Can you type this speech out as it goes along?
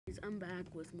I'm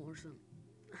back with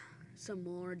some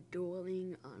more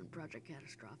dueling on Project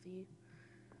Catastrophe.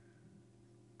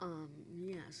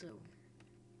 Yeah, so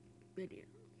video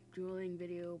dueling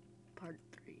video part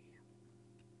 3.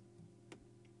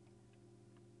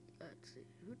 Let's see,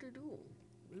 who to duel?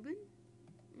 Ruben?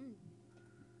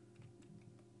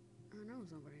 I know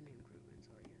somebody named Ruben,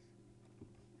 so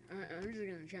I guess I'm just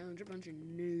gonna challenge a bunch of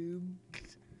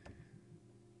noobs.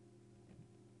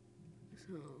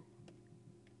 So,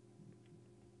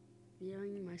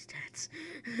 viewing my stats.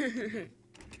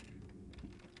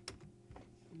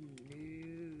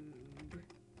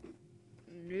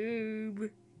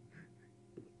 Noob.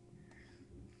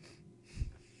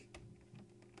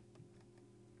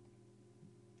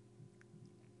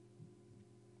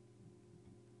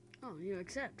 Oh, you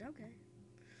accept? Okay.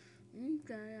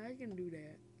 Okay, I can do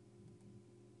that.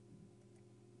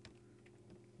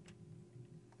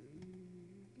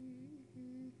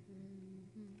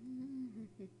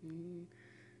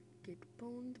 Get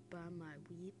pwned by my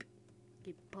weep.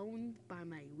 Get pwned by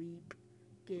my weep.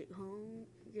 Get home.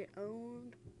 Get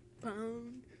owned.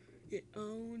 Pwned. Get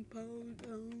owned.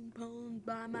 Pwned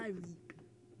by my weep.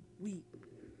 Weep.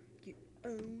 Get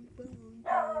owned.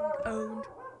 Owned.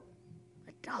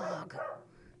 My dog.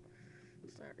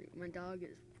 Sorry, my dog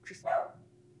is just.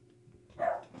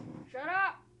 Shut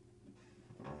up!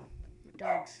 My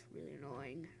dog's really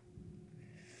annoying.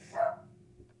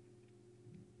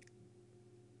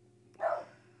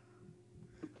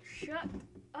 Shut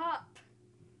up!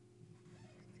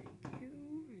 Thank you.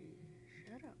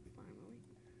 Shut up, finally.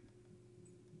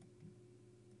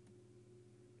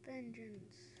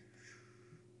 Vengeance.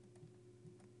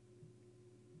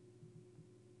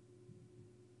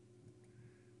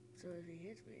 So if he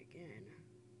hits me again,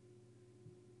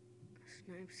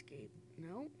 Snipescape.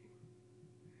 Nope.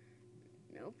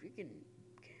 Nope, you can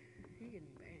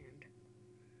banned.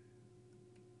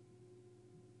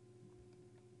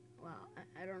 Wow,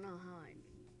 I don't know how I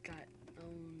got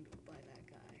owned by that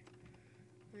guy.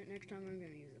 Right, next time I'm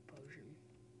gonna use a potion.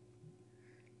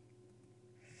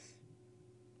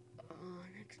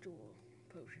 Next duel,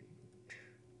 potion.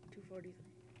 243.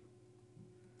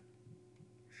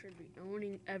 Should be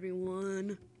owning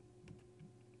everyone.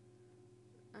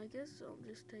 I guess I'll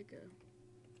just take a.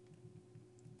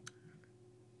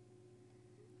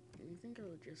 I think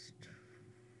I'll just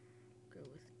go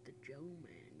with the Joe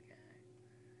Man guy.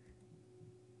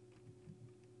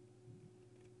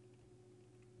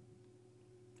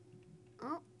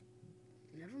 Oh,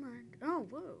 never mind. Oh,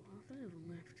 whoa, all 3 of them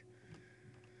left.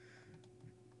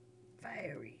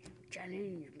 Fiery,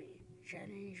 challenge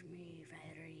me,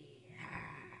 fiery.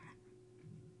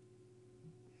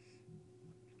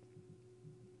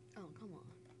 Oh, come on.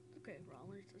 Okay,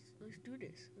 Rollins, let's do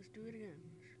this. Let's do it again.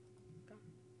 Go.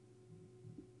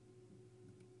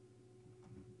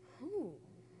 Ooh.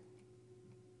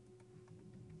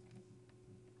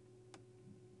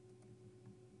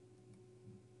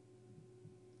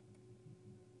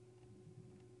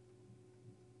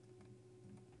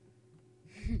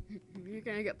 You're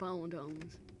gonna get pollen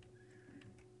tones.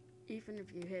 Even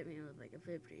if you hit me with like a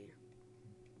 50.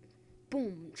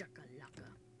 Boom, chakalaka.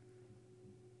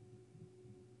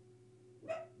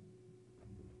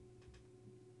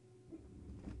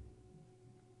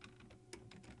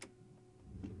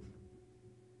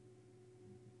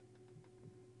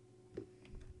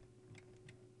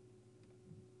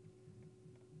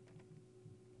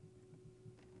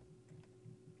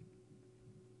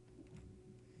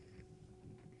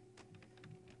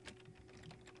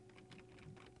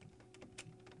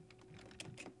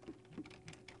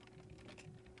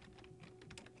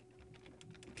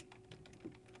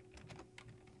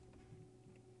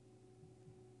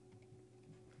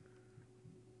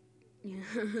 Yeah,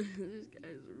 this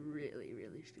guy's really,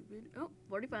 really stupid. Oh,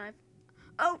 45.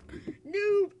 Oh,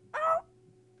 noob! Oh!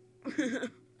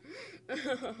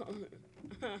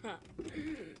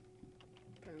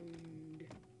 Pound.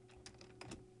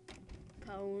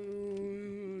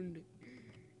 Pound.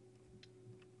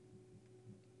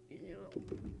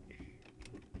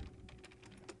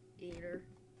 Eater.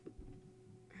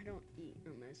 I don't eat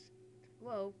unless.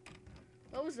 Whoa.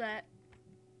 What was that?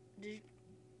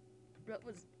 What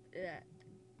was that?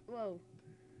 Whoa.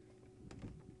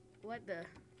 What the?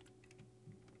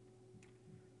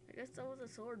 I guess that was a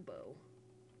sword bow.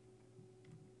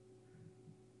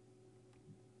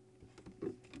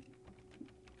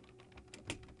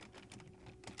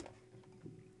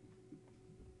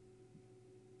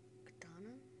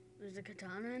 Katana? There's a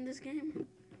katana in this game?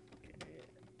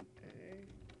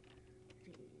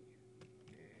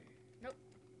 Nope.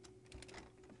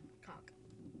 Cock.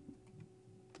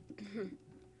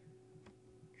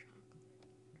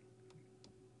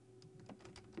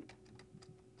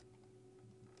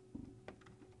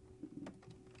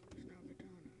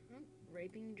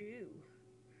 raping Jew.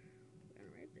 We're gonna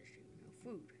rape this Jew. No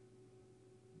food.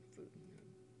 Food. No.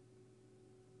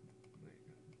 Wait, no.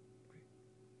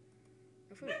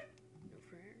 Okay. No food. No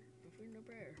prayer. No food, no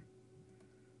prayer.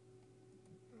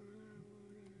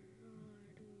 All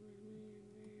I do is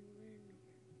win.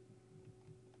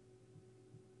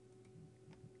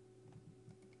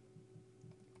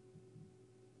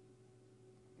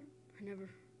 I never.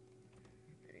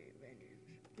 That ain't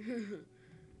vengeance.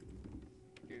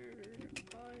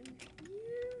 On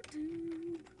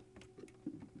YouTube.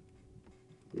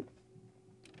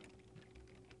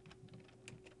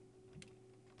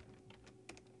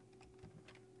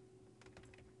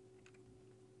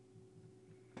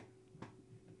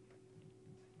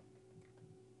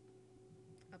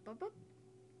 Up.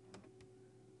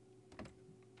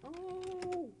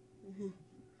 Oh!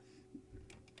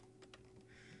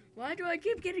 Why do I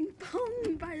keep getting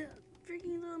pwned by the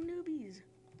freaking little newbies?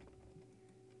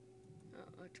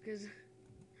 Oh, it's because...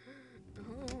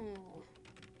 Oh.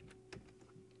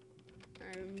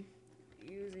 I'm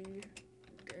using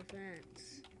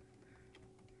defense.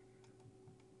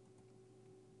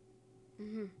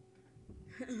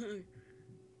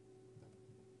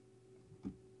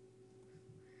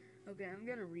 Okay, I'm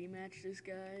gonna rematch this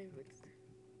guy with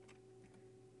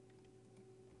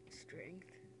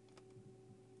strength.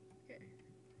 Okay.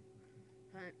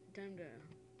 Time to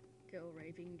kill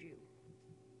raping Jew.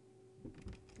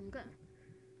 Okay.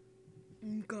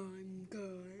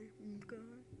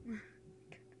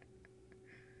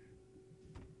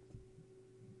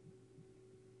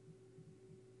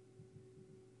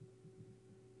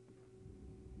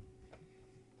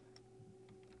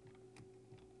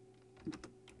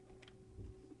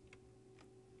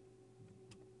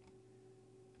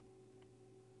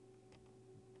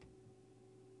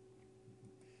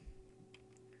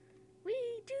 We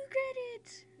do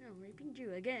credits! Oh, raping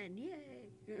Jew again, yay!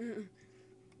 No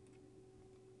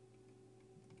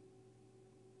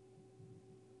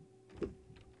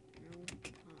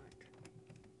pot.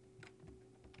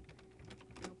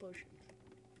 No potion.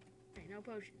 Hey, no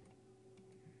potion.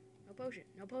 No potion.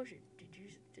 No potion.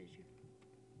 Did you?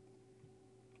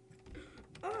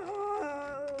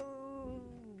 Oh!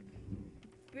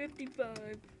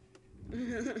 55.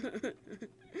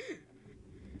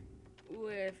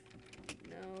 With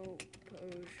no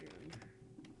potion.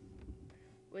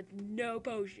 With no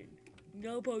potion.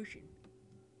 No potion.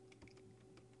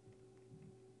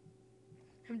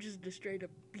 I'm just a straight up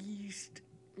beast.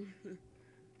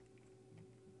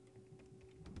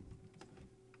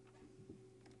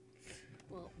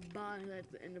 Well, bye. That's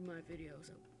the end of my video.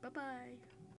 So, bye-bye.